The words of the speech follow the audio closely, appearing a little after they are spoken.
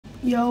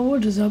Yo,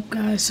 what is up,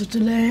 guys? So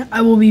today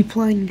I will be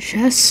playing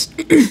chess,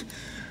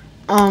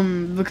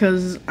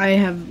 because I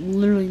have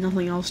literally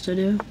nothing else to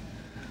do.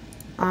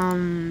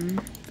 I'm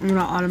gonna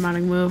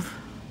automatic move.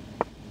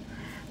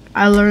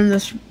 I learned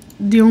this,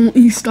 the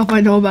only stuff I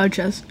know about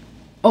chess.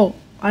 Oh,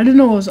 I didn't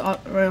know it was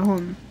right.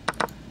 Hold on.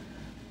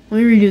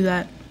 Let me redo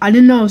that. I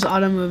didn't know it was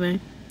auto moving.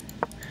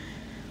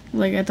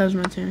 Like I thought it was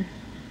my turn.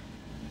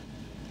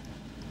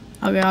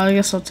 Okay, I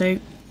guess I'll take.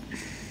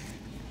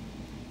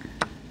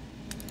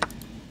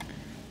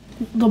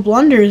 The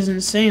blunder is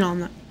insane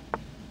on that.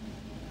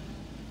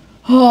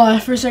 Oh,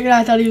 for a second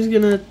I thought he was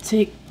gonna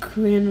take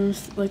queen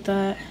like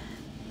that.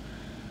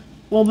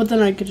 Well, but then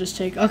I could just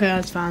take. Okay,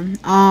 that's fine.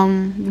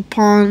 The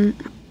pawn.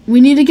 We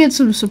need to get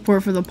some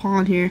support for the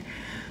pawn here.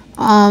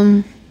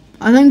 I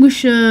think we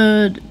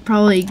should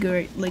probably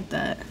go like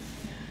that.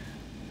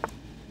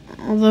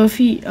 Although if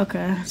he,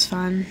 okay, that's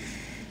fine.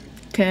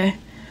 Okay.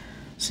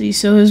 See,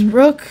 so his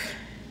rook.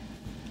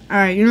 All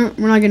right,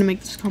 we're not gonna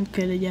make this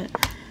complicated yet.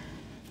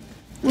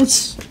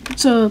 Let's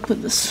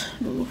put this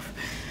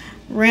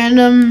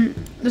random.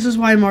 This is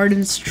why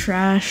Martin's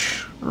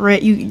trash.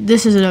 Right,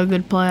 this isn't a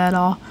good play at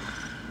all.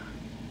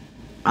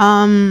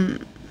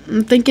 I'm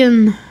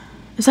thinking,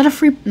 is that a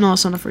free? No,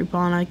 it's not a free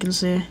pawn. I can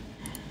see.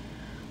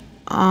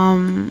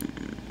 I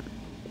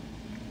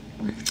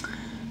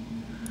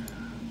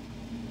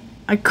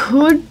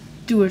could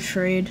do a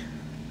trade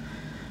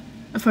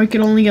if I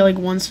could only get like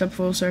one step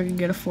closer. I could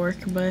get a fork,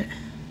 but.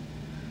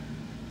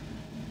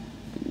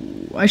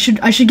 I should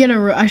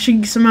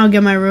somehow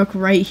get my rook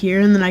right here,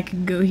 and then I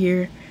could go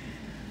here,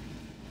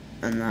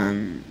 and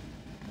then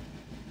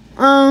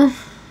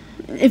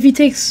if he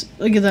takes,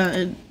 look at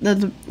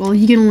that, well,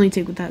 he can only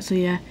take with that, so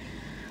yeah.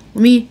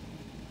 Let me,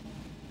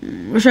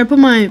 where should I put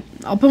my,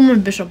 I'll put my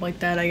bishop like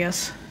that, I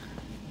guess.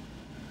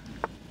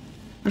 I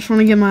just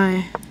want to get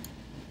my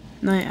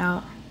knight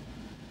out.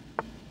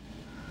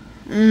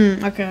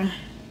 Okay.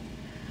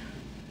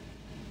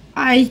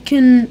 I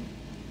can.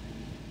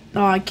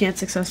 Oh, I can't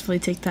successfully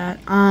take that.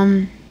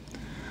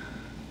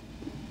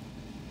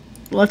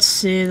 Let's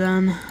see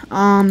then.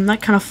 That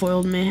kind of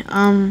foiled me.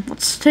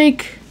 Let's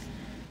take.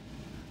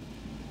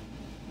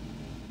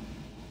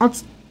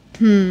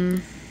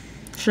 Should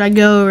I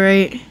go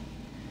right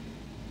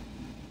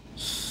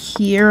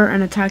here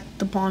and attack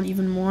the pawn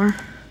even more?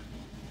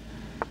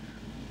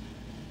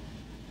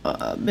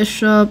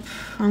 Bishop.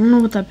 I don't know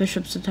what that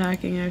bishop's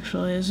attacking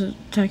actually. Is it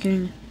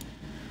attacking?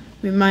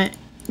 We might.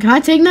 Can I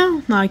take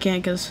now? No, I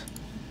can't because.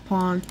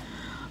 Pawn.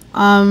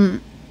 I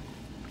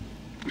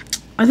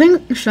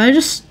think, should I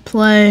just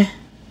play?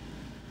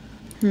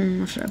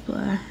 What should I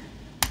play?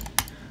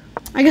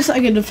 I guess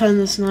I could defend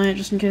this knight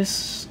just in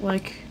case,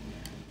 like,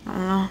 I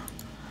don't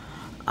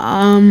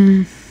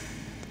know.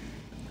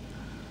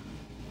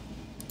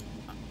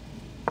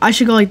 I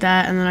should go like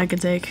that, and then I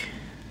could take.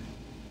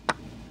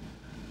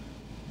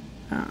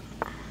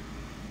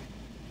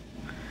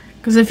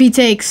 Because if he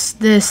takes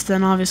this,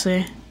 then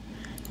obviously,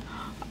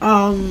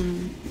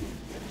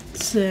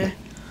 let's see.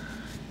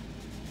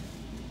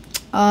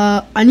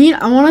 I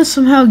want to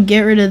somehow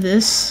get rid of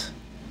this.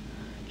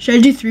 Should I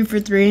do 3 for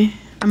 3?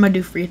 I might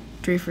do 3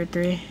 for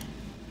 3.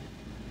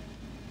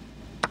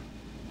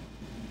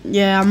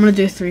 Yeah, I'm gonna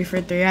do 3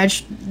 for 3.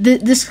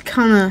 This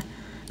kind of,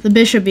 the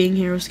bishop being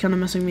here was kind of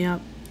messing me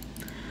up.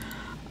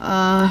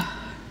 Let's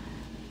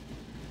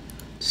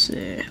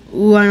see.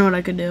 Ooh, I know what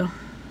I could do.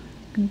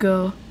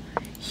 Go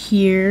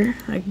here.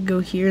 I could go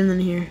here and then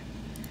here.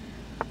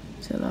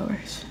 See how that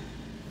works.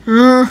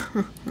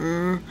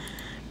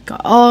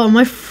 God. Oh,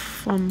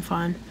 I'm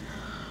fine.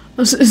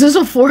 Is this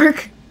a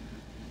fork?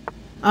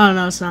 Oh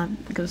no, it's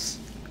not, because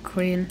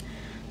queen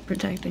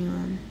protecting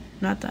them.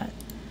 Not that,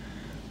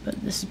 but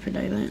this is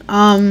protecting.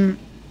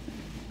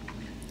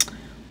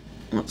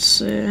 Let's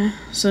see.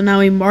 So now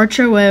we march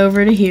our way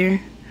over to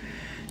here.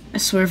 I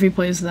swear, if he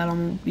plays that,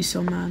 I'm gonna be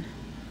so mad.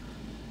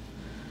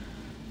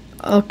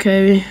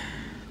 Okay,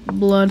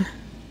 blood.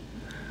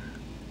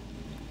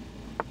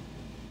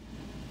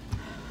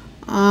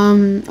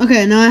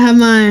 Okay, now I have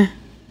my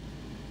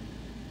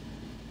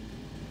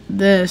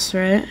this,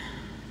 right?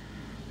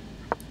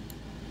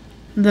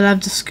 Then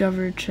I've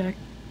discovered check.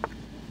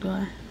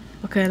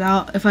 Okay,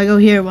 now if I go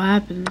here, what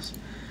happens?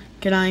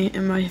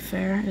 Am I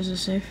fair? Is it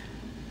safe?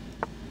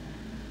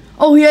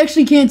 Oh, he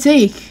actually can't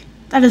take.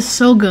 That is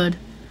so good.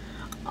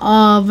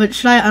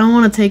 But I don't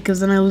want to take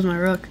because then I lose my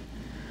rook.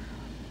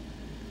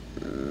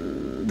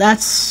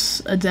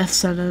 That's a death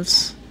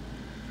sentence.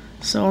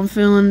 So I'm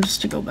feeling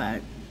just to go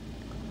back.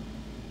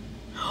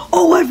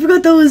 Oh, I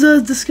forgot that was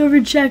a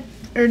discovered check,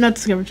 or not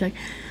discovered check.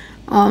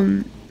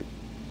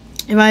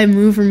 If I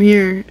move from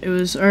here, it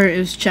was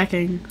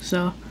checking.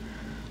 So,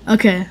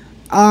 okay.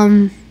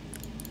 I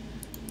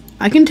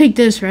can take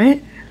this,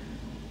 right?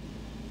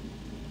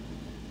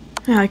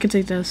 Yeah, I can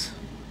take this.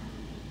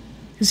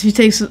 Cause he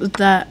takes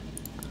that.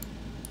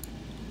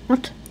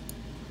 What?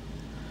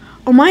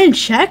 Am I in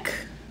check?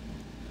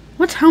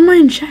 What? How am I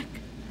in check?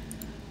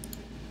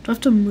 Do I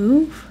have to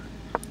move?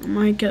 Am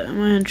I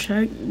in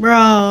check,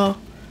 bro?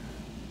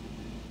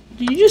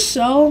 Did you just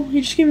sell?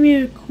 You just gave me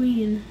a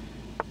queen.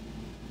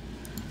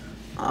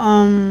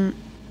 I'm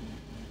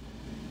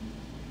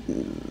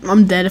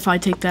dead if I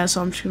take that,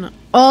 so I'm just gonna.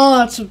 Oh,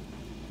 that's a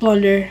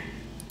blunder.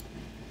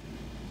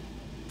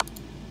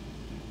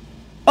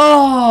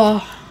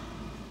 Oh,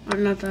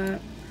 not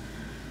that.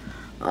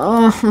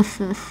 Oh,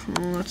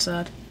 that's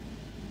sad.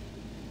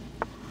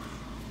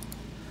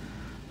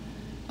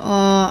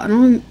 I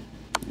don't.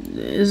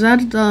 Is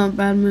that a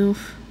bad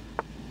move?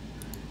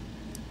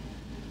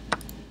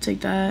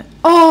 Take that.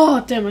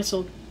 Oh, damn! I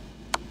sold.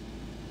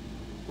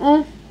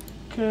 Oh,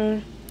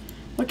 okay.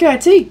 What can I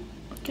take?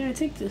 What can I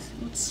take this?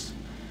 What's?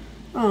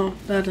 Oh,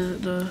 that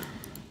is the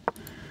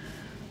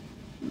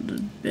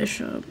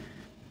bishop.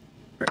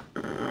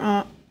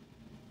 Oh,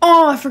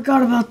 I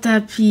forgot about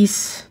that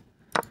piece.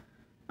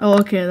 Oh,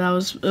 okay, it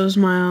was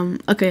my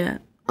okay.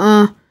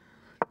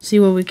 See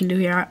what we can do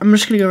here. I'm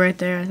just gonna go right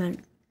there, I think.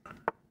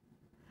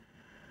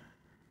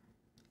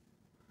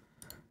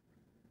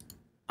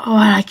 Oh,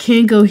 I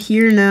can't go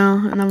here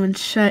now, and I'm in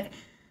check.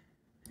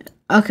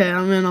 Okay,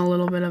 I'm in a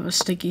little bit of a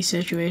sticky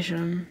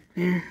situation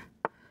here.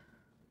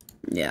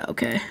 Yeah,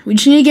 okay. We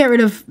just need to get rid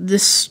of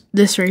this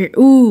right here.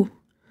 Ooh,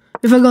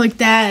 if I go like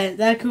that,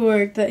 that could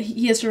work. That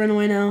he has to run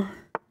away now,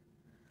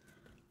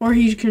 or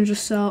he can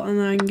just sell, and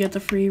then I can get the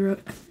free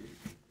rook.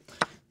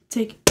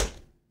 Take.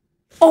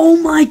 Oh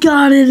my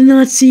god, I did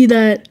not see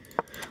that.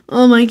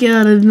 Oh my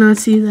god, I did not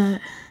see that.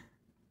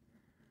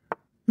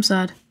 I'm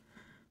sad.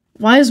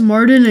 Why is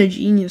Martin a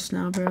genius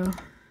now, bro?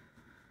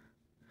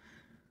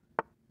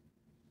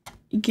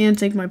 You can't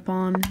take my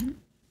pawn.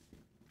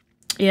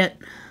 Yet.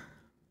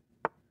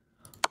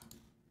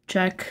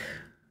 Check.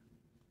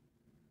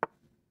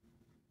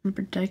 I'm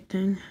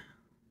protecting.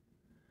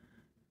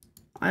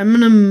 I'm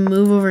gonna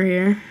move over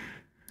here.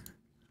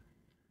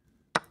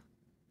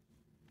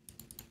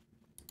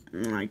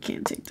 I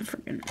can't take the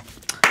freaking...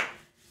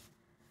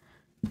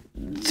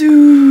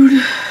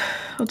 Dude.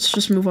 Let's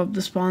just move up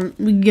this pawn.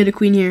 We can get a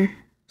queen here.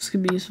 This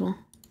could be useful.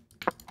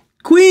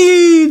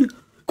 Queen!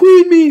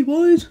 Queen me,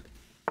 boys!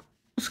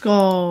 Let's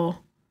go.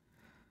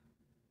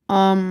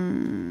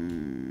 I'm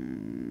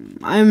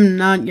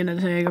not gonna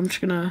take. I'm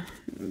just gonna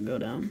go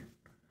down.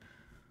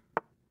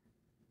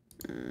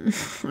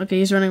 Okay,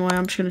 he's running away.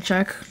 I'm just gonna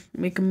check.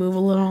 Make him move a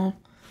little.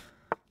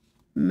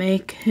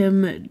 Make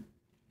him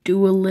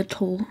do a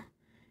little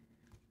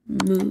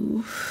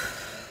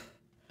move.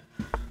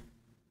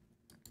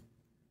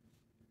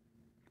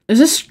 Is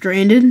this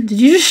stranded?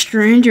 Did you just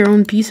strand your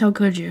own piece? How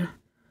could you?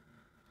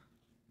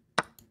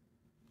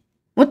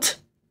 What?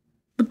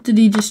 What did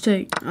he just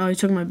take? Oh, he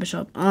took my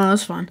bishop. Oh,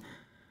 that's fine.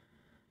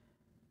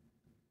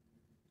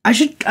 I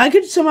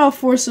could somehow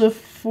force a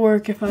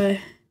fork if I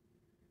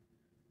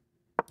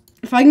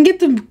can get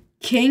the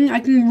king, I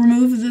can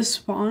remove this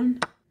pawn.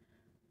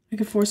 I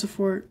could force a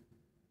fork.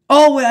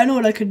 Oh, wait, I know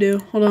what I could do.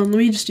 Hold on, let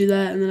me just do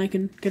that, and then I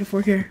can get a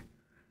fork here.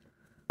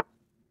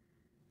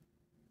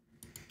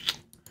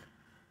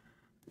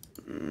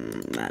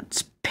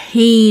 That's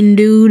pain,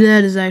 dude.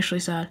 That is actually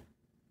sad.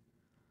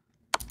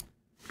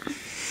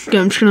 Okay,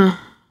 I'm just gonna...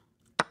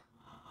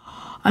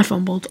 I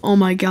fumbled. Oh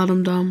my god,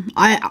 I'm dumb.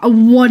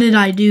 What did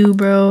I do,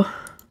 bro?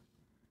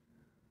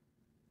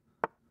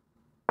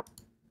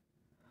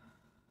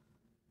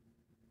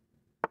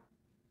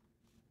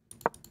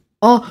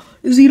 Oh,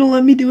 is he gonna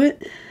let me do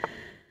it?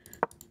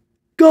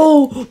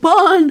 Go,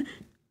 pawn!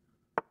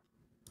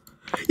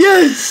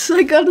 Yes,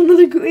 I got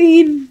another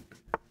queen.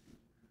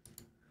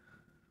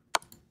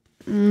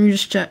 Let me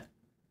just check.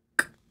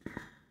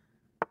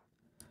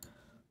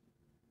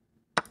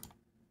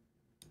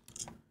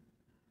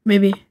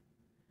 Maybe.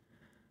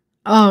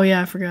 Oh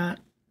yeah, I forgot.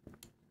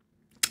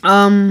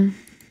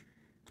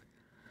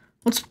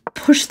 Let's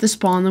push this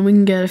pawn, then we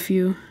can get a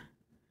few.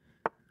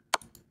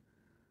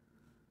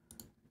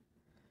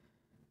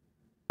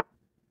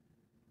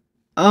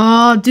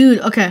 Oh, dude,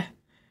 okay.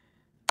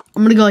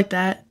 I'm gonna go like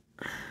that.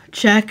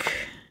 Check.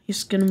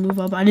 He's gonna move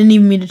up. I didn't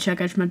even mean to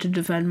check. I just meant to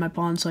defend my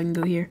pawn so I can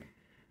go here.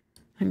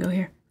 I can go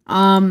here.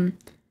 And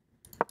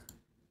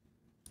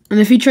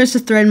if he tries to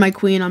threaten my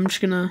queen, I'm just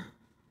gonna...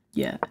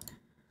 Yeah.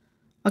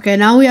 Okay,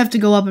 now we have to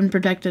go up and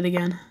protect it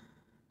again.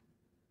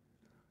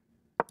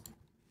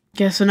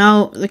 Okay, so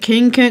now the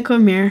king can't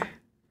come here.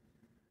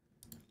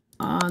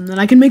 And then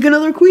I can make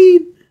another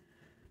queen.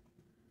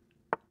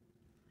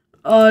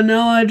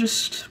 Now I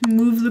just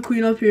move the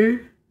queen up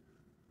here.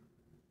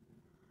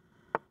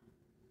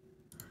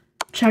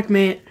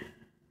 Checkmate.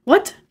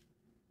 What?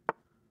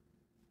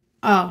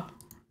 Oh,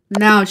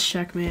 now it's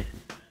checkmate.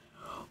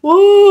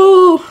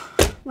 Whoa!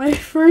 My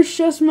first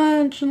chess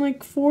match in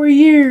like 4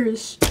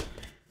 years.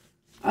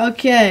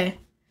 Okay.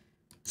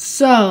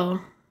 So,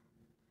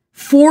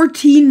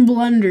 14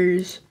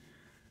 blunders.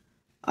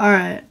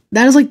 Alright.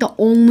 That is like the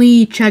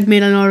only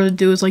checkmate I know how to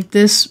do. Is like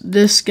this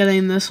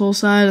getting this whole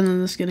side and then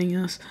this getting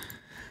this.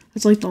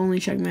 That's like the only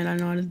checkmate I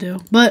know how to do.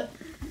 But,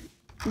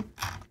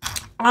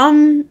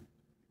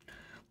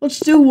 let's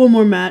do one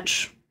more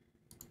match.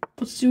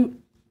 Let's do,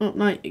 oh,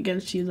 not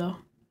against you though.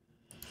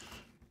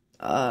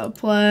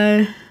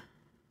 Play,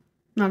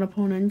 not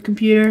opponent,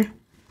 computer.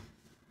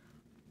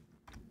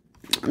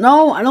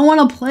 No, I don't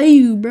want to play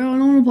you, bro. I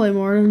don't want to play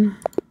Martin.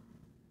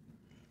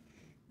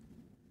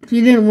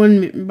 You didn't win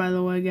me, by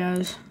the way,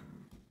 guys.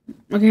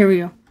 Okay, here we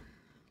go.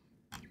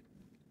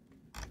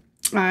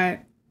 Alright.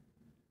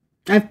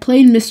 I've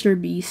played Mr.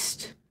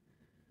 Beast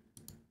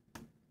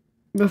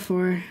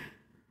before.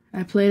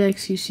 I played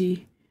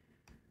XQC.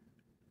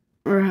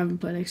 Or I haven't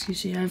played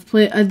XQC.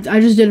 I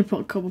just did a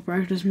couple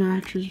practice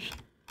matches.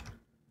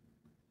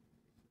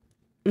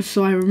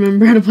 So I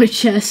remember how to play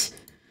chess.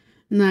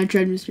 And then I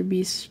tried Mr.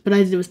 Beast. But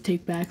I did with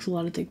takebacks, a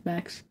lot of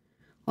takebacks.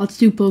 Let's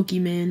do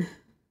Pokemon.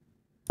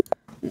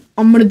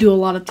 I'm gonna do a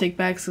lot of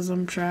takebacks because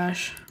I'm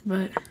trash.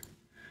 But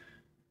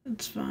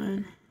it's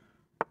fine.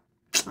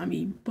 I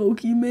mean,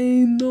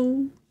 Pokemon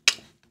though.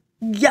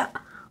 Yeah.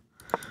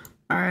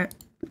 Alright.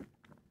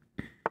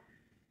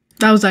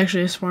 That was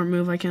actually a smart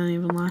move, I can't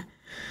even lie.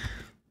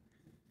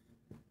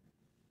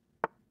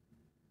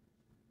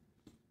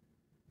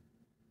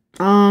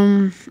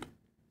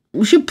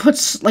 We should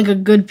put like a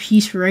good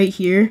piece right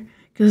here,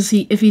 because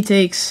if he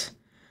takes,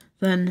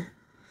 then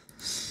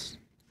that's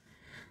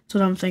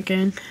what I'm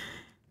thinking.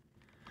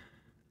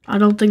 I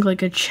don't think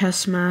like a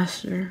chess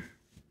master.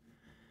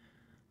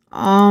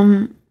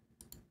 What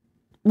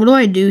do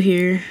I do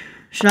here?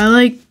 Should I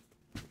like?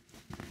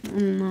 I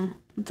don't know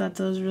what that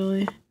does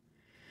really.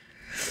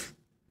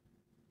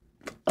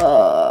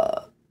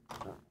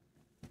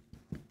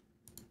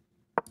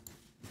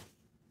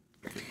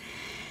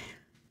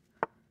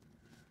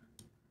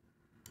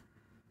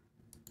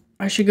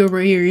 I should go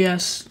right here,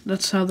 yes.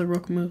 That's how the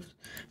rook moves.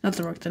 Not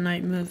the rook, the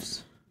knight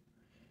moves.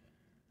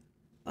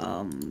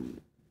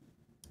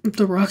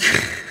 The rook.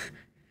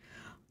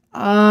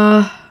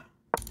 I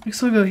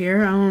guess I'll go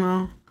here, I don't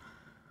know.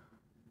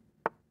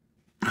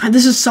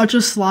 This is such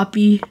a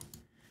sloppy...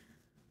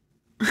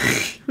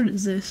 What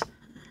is this?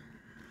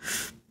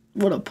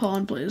 What a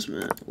pawn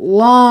placement.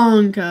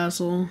 Long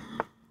castle.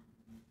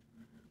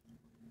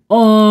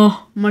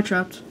 Oh, am I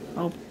trapped?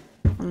 Oh,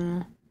 I don't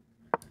know.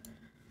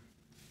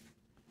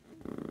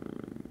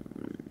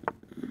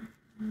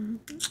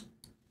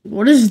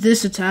 What is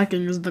this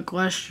attacking is the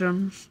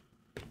question.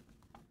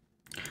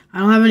 I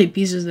don't have any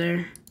pieces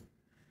there.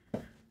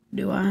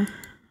 Do I?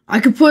 I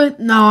could put...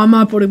 No, I'm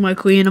not putting my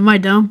queen. Am I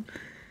dumb?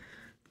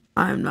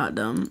 I'm not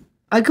dumb.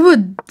 I could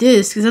put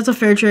this, because that's a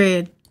fair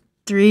trade.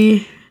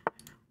 3.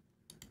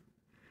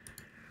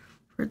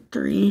 For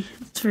 3.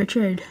 It's fair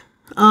trade.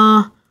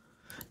 I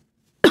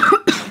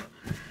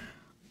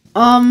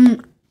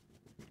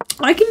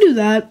can do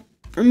that.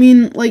 I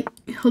mean, like,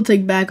 he'll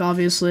take back,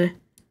 obviously.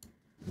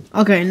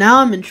 Okay, now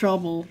I'm in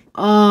trouble.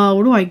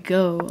 Where do I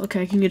go?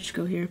 Okay, I can just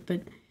go here,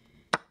 but...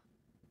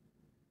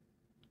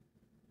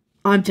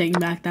 I'm taking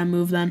back that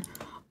move, then.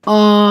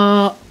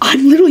 I'm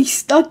literally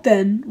stuck,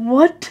 then.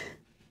 What?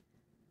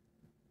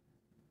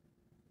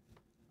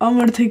 I'm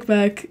gonna take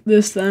back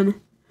this,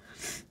 then.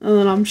 And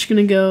then I'm just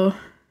gonna go...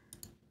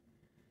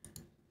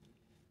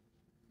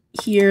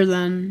 here,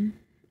 then.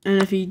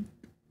 And if he...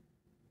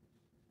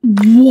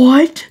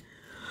 What?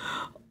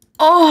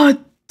 Oh,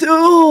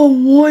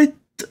 dude, what?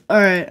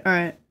 Alright,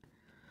 alright.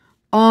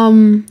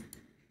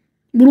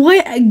 What do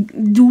I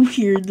do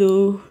here,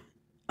 though?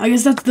 I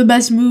guess that's the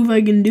best move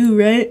I can do,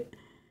 right?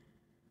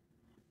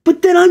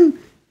 But then I'm...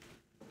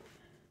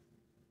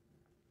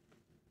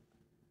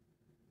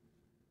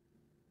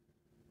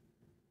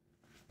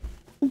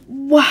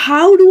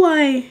 How do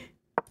I...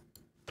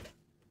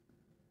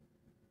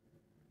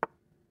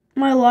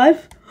 Am I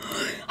alive?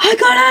 I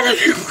got out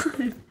of it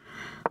alive!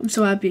 I'm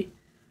so happy.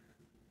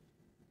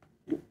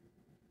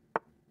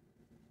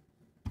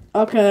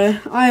 Okay,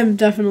 I am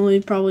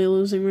definitely probably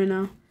losing right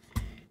now.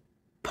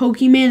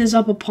 Pokemon is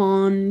up a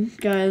pawn.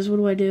 Guys, what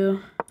do I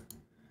do?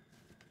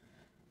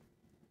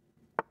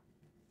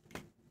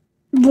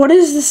 What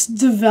is this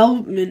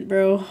development,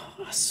 bro?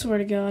 I swear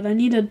to God, I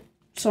needed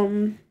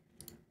something.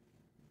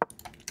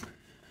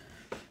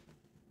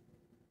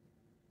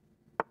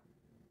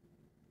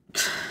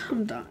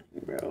 I'm dying,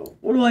 bro.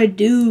 What do I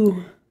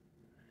do?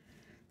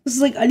 This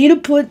is like, I need to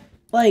put,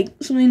 like,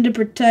 something to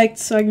protect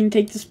so I can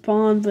take this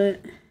pawn,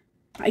 but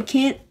I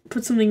can't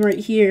put something right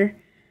here.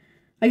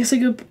 I guess I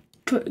could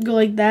go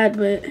like that,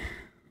 but...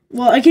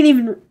 Well, I can't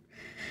even...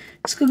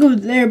 Let's go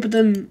there, but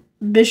then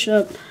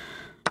bishop.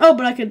 Oh,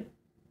 but I could...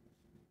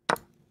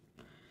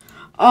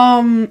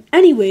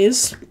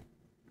 Anyways...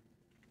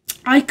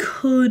 I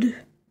could...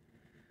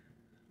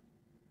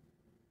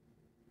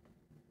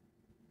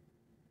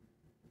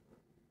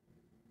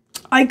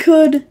 I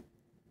could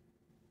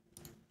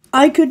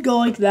go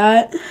like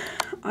that.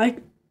 I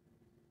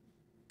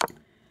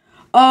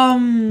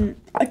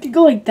could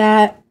go like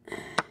that.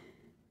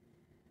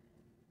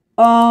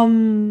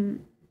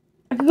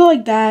 I could go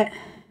like that.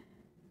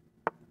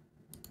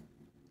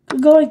 I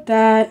could go like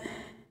that.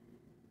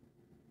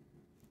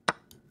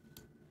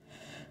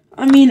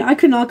 I mean, I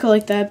could not go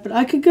like that, but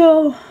I could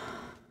go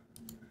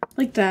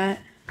like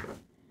that.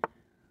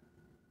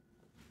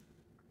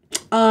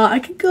 I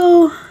could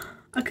go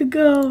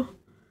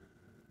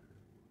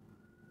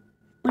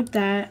like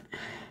that.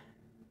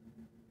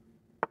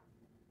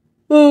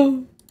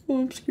 Oh,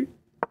 I'm scared.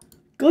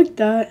 Go like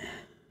that.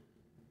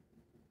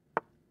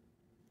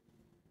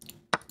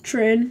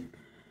 Trade.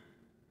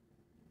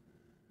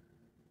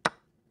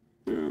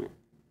 Go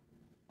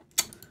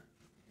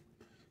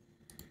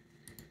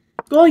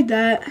like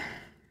that.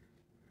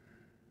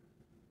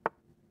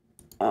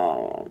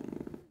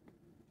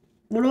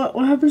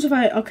 What happens if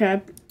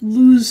I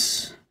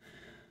lose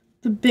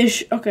the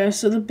bishop? Okay,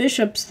 so the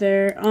bishop's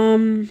there.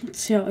 Let's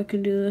see how I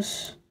can do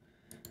this.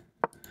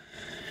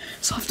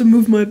 So I have to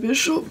move my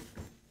bishop.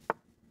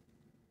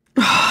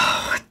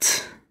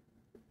 What?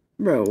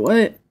 Bro,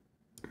 what?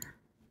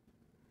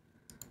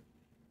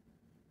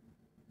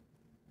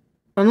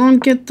 I don't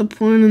get the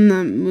point in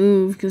that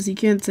move because he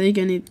can't take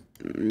any.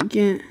 He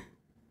can't.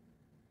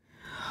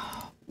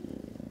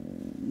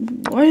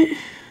 What?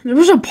 There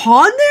was a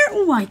pawn there?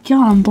 Oh my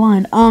god, I'm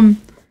blind.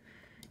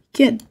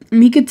 Can't.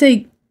 He could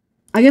take.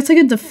 I guess I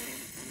could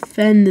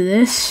defend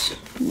this.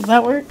 Will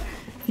that work?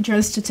 He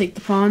tries to take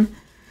the pawn,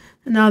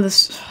 and now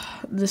this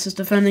is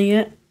defending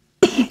it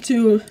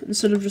too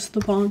instead of just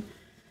the pawn.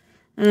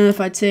 And then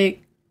if I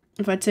take,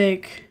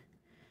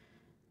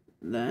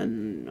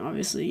 then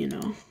obviously you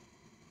know.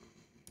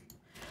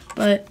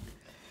 But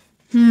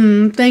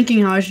I'm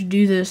thinking how I should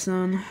do this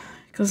then,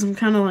 because I'm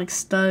kind of like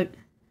stuck.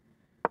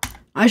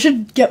 I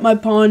should get my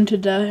pawn to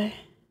die.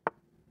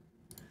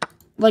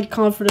 Like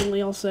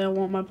confidently, I'll say I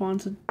want my pawn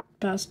to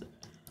pass.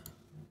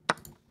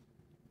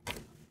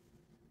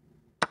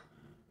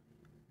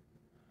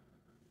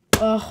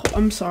 Oh,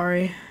 I'm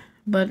sorry,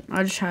 but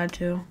I just had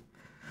to.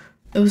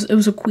 It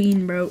was a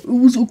queen, bro. It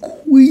was a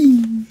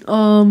queen.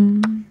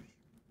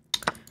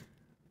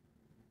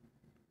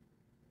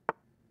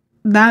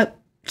 That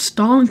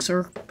stonks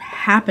are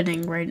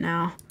happening right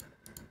now.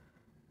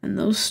 And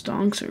those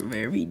stonks are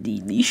very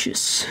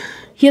delicious.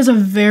 He has a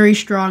very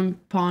strong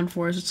pawn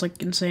force. It's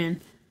like insane.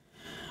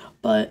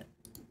 But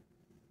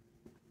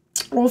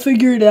we'll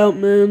figure it out,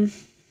 man.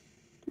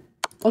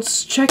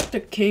 Let's check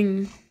the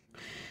king.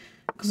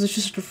 Because it's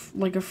just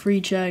like a free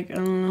check. I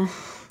don't know.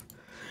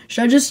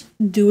 Should I just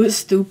do a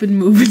stupid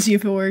move and see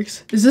if it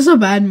works? Is this a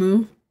bad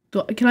move?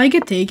 Can I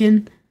get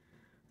taken? I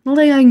don't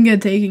think I can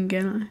get taken,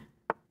 can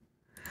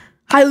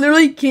I? I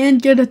literally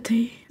can't get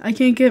I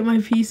can't get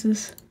my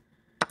pieces.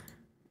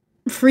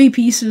 Free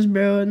pieces,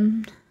 bro.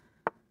 And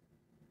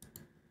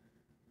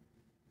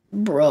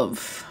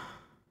bruv.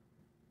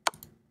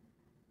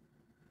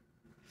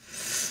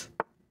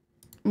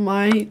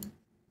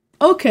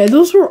 Okay,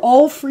 those were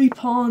all free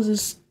pawns.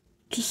 It's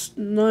just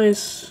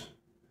nice.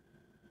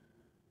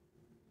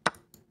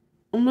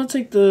 I'm gonna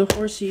take the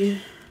horsey.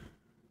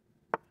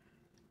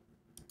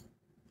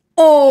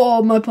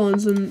 Oh, my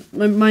pawn's in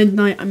my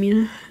knight. I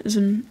mean, is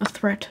in a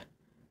threat.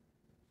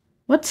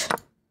 What?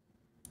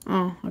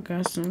 Oh,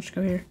 okay. So let's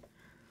go here.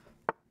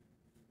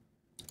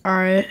 All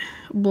right,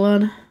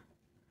 blood.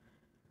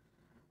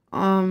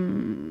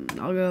 I'll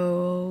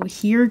go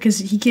here because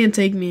he can't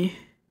take me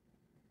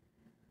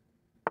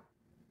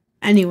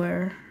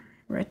anywhere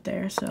right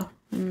there. So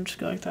I'm just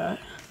go like that.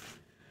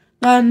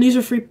 And these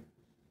are free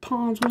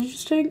pawns. What did you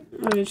just take?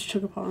 Oh, you just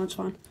took a pawn. That's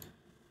fine.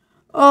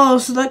 Oh,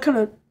 so that kind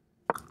of.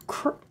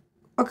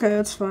 Okay,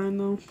 that's fine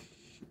though.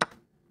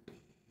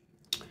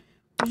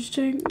 Did you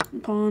take a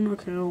pawn?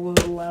 Okay, we'll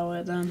allow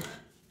it then.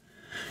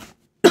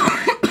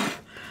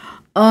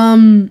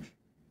 Am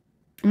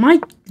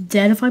I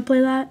dead if I play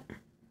that?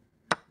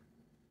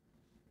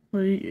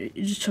 Well, you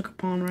just took a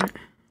pawn, right?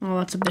 Oh,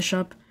 that's a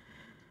bishop.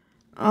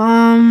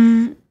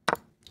 I'm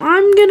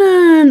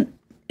gonna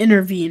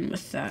intervene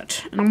with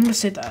that, and I'm gonna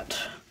say that.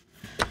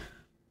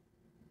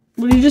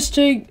 What did you just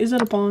take? Is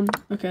that a pawn?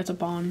 Okay, it's a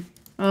pawn.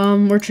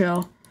 We're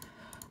chill.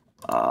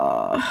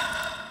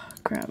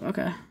 Crap.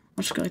 Okay, I'll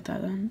just go like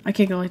that then. I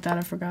can't go like that.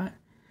 I forgot.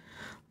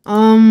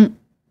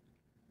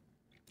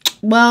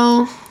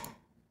 Well,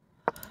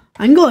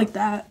 I can go like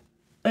that.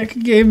 That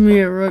gave me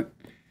a rook.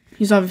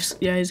 He's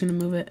obviously, yeah, he's gonna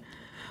move it.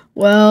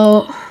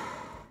 Well,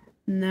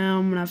 now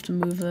I'm gonna have to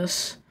move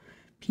this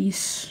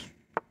piece.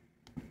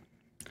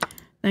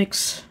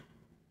 Thanks.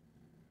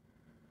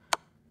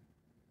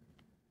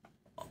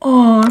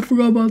 Oh, I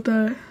forgot about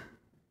that.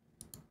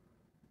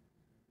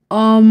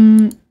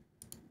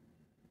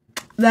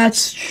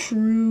 That's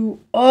true.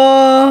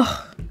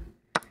 Oh,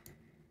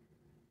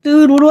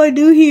 dude, what do I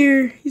do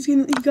here? He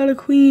got a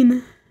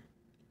queen.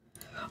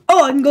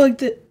 Oh, I can go like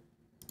the.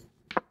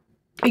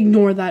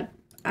 Ignore that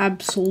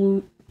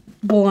absolute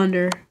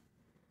blunder.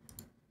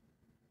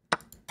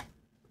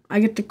 I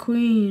get the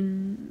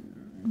queen,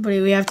 but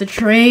we have to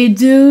trade,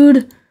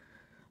 dude.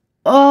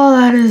 Oh,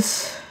 that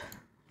is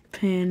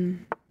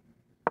pain.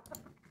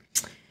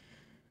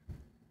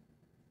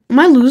 Am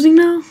I losing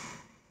now?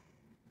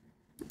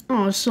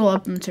 Oh, it's still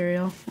up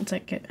material. I'll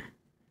take it.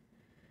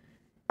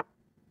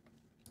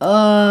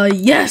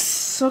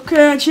 Yes.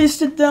 Okay, I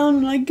chased it down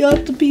and I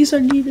got the piece I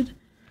needed.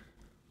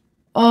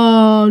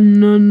 Oh,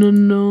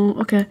 no.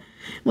 Okay.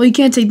 Well, you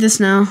can't take this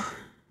now.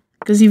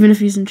 Because even if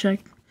he's in check.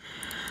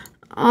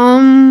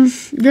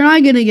 You're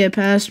not gonna get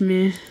past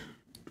me.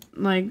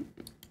 Like,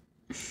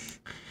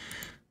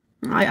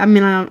 I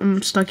mean,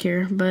 I'm stuck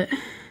here, but.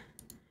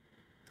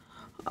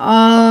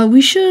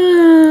 We should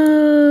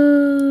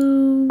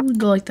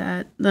go like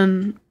that.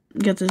 Then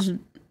get this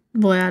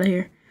boy out of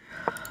here.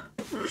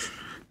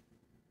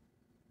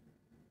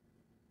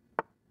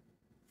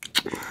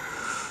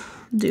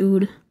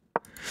 Dude.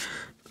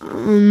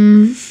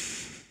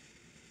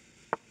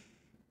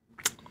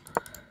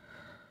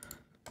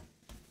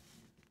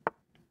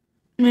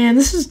 Man,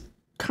 this is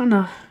kind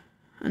of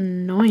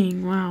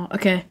annoying. Wow.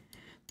 Okay.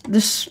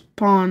 This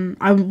pawn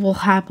I will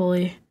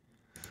happily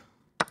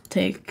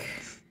take.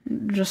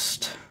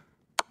 Just...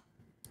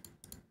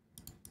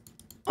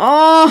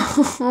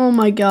 Oh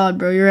my god,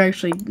 bro. You're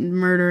actually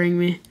murdering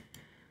me.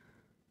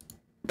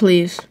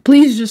 Please.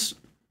 Please just...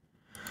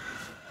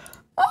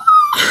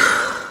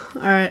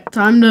 Alright,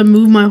 time to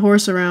move my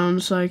horse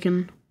around so I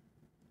can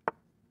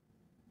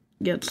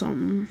get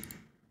something.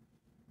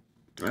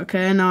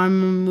 Okay, now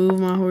I'm gonna move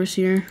my horse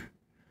here.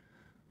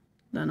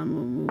 Then I'm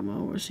gonna move my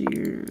horse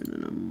here.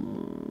 Then I'm gonna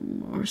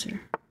move my horse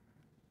here.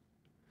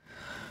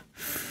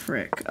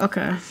 Frick.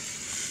 Okay.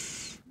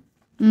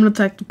 I'm gonna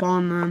attack the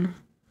pawn then.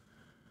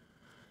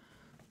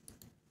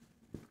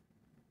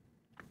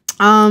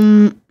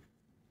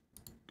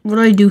 What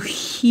I do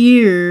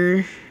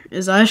here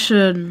is I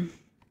should...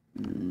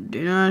 Do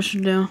you know what I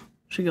should do?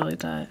 Should go like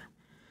that.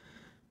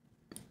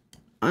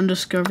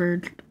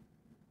 Undiscovered.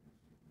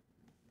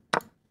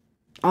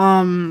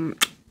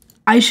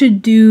 I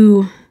should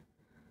do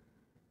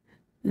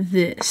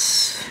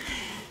this.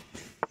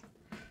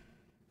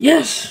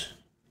 Yes!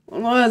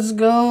 Let's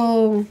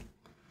go.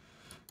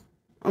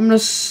 I'm gonna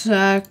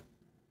sacrifice.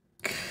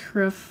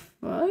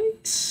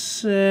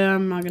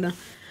 I'm gonna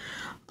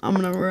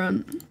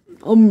run.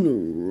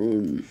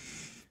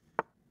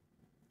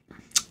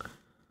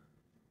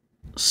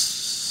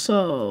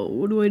 So,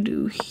 what do I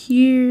do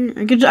here?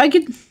 I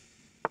could,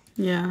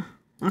 yeah,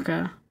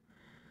 okay.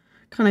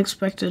 Kind of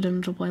expected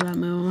him to play that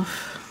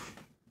move.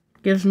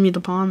 Gives me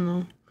the pawn,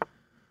 though.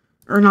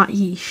 Or not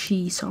he,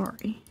 she,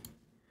 sorry.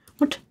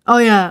 What? Oh,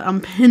 yeah,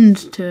 I'm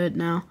pinned to it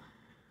now.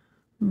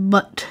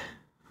 But,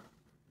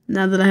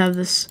 now that I have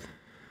this,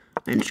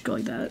 I can just go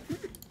like that.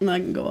 And I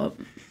can go up.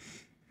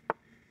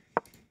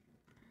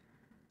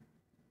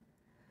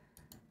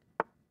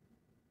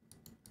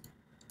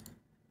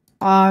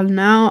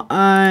 Now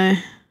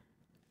I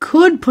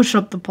could push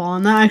up the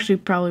pawn. That actually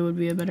probably would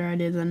be a better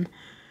idea than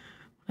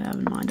what I have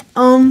in mind.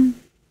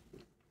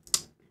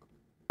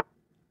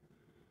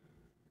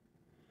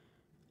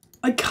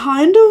 I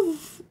kind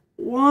of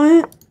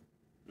want...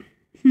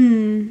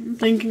 I'm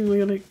thinking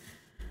we're gonna...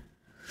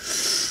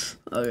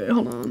 Okay,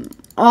 hold on.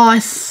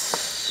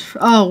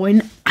 Oh,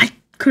 wait. I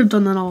could have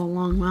done that all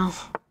along. Wow.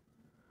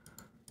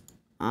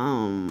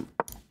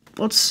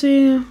 Let's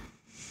see.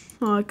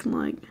 Oh, I can,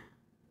 like...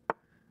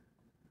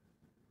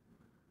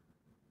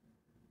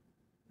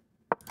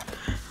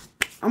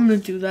 I'm gonna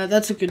do that.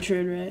 That's a good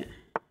trade, right?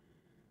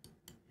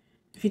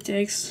 If he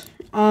takes.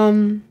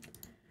 No,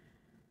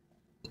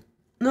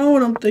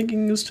 what I'm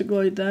thinking is to go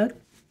like that.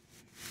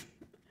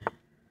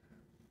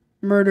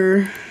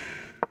 Murder.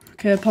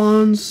 Okay,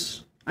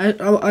 pawns.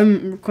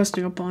 I'm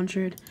requesting a pawn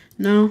trade.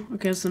 No?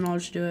 Okay, so then I'll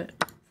just do it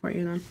for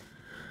you then.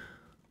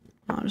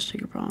 I'll just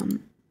take a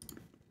pawn.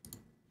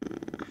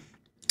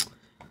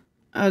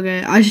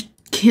 Okay, I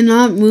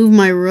cannot move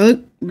my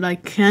rook, but I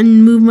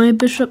can move my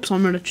bishop, so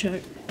I'm gonna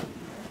check.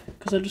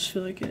 Because I just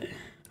feel like it.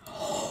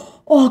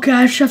 Oh, okay,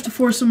 I just have to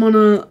force him on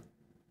a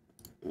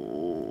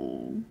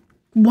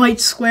white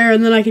square,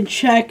 and then I can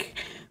check,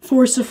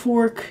 force a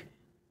fork.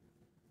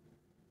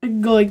 I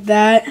can go like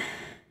that.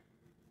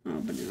 Oh,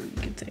 but then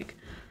you can take.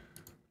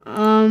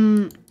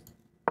 I'm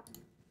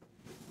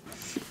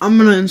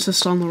gonna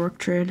insist on the rook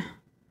trade.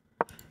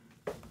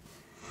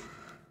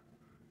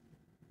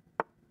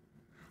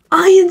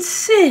 I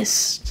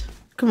insist!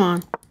 Come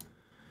on.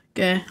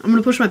 Okay, I'm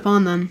gonna push my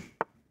pawn then.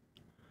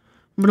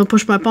 I'm gonna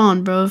push my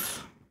pawn,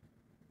 bruv.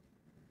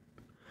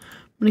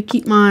 I'm gonna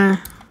keep my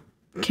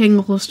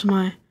king close to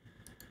my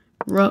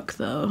rook,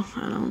 though.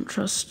 I don't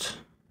trust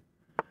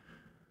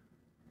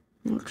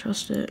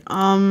it.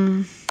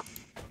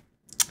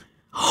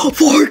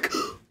 Fork!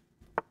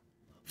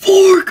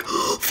 Fork!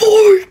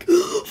 Fork!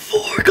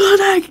 Fork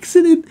on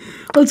accident!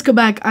 Let's go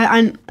back.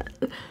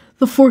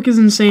 The fork is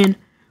insane.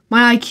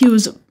 My IQ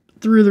is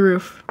through the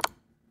roof.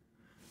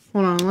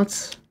 Hold on,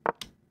 let's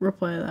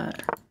replay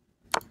that.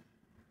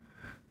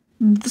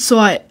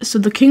 So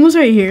the king was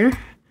right here,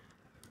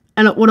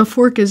 and what a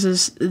fork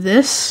is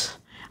this.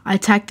 I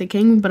attack the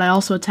king, but I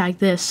also attack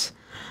this,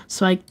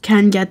 so I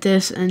can get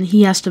this, and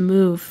he has to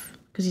move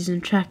because he's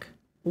in check.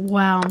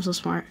 Wow, I'm so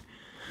smart.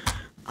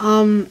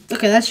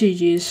 Okay, that's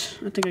GG's.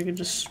 I think I could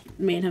just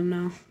mate him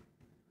now.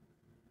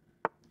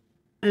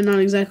 I'm not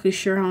exactly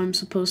sure how I'm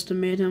supposed to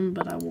mate him,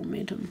 but I will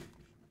mate him.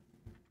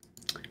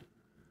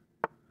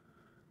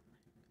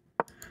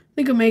 I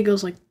think a mate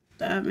goes like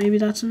that. Maybe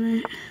that's a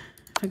mate.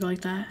 If I go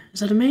like that. Is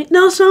that a mate?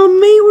 No, it's not a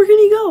mate. Where can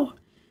he go?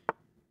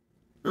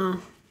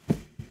 Oh.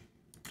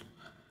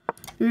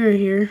 We're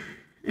here.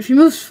 If he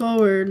moves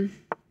forward,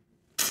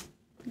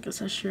 I guess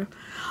that's true.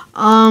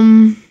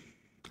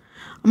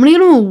 I'm gonna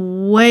get him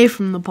away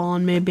from the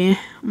pawn, maybe.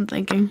 I'm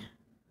thinking.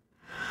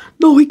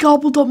 No, he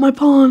gobbled up my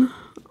pawn.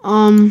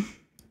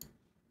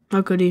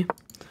 How could he?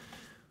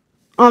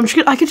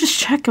 I could just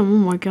check him. Oh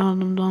my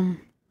god, I'm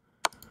dumb.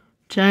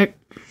 Check.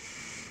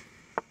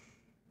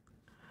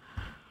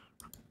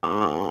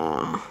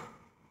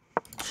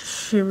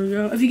 Here we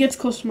go. If he gets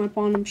close to my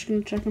pawn, I'm just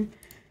gonna check him.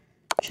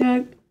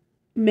 Check.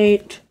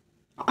 Mate.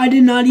 I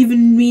did not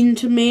even mean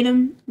to mate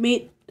him.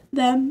 Mate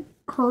them.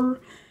 Her.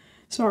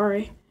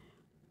 Sorry.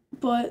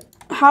 But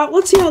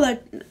let's see how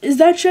that is.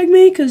 That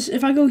checkmate? Because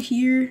if I go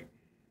here,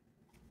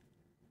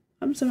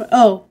 I'm sorry.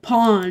 Oh,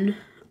 pawn.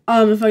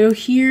 If I go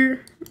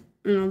here,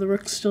 the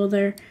rook's still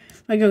there.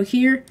 If I go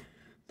here,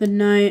 the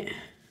knight,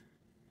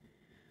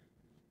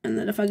 and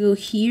then if I go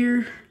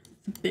here,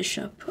 the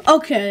bishop.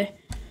 Okay.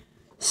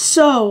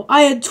 So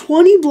I had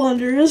 20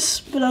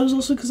 blunders, but that was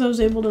also because I was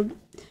able to,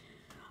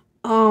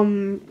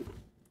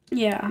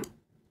 yeah,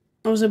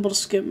 I was able to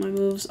skip my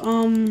moves.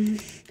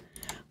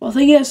 Well,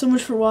 thank you guys so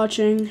much for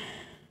watching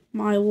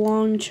my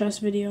long chess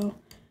video.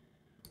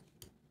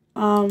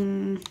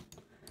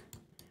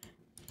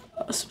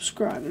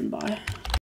 Subscribe and bye.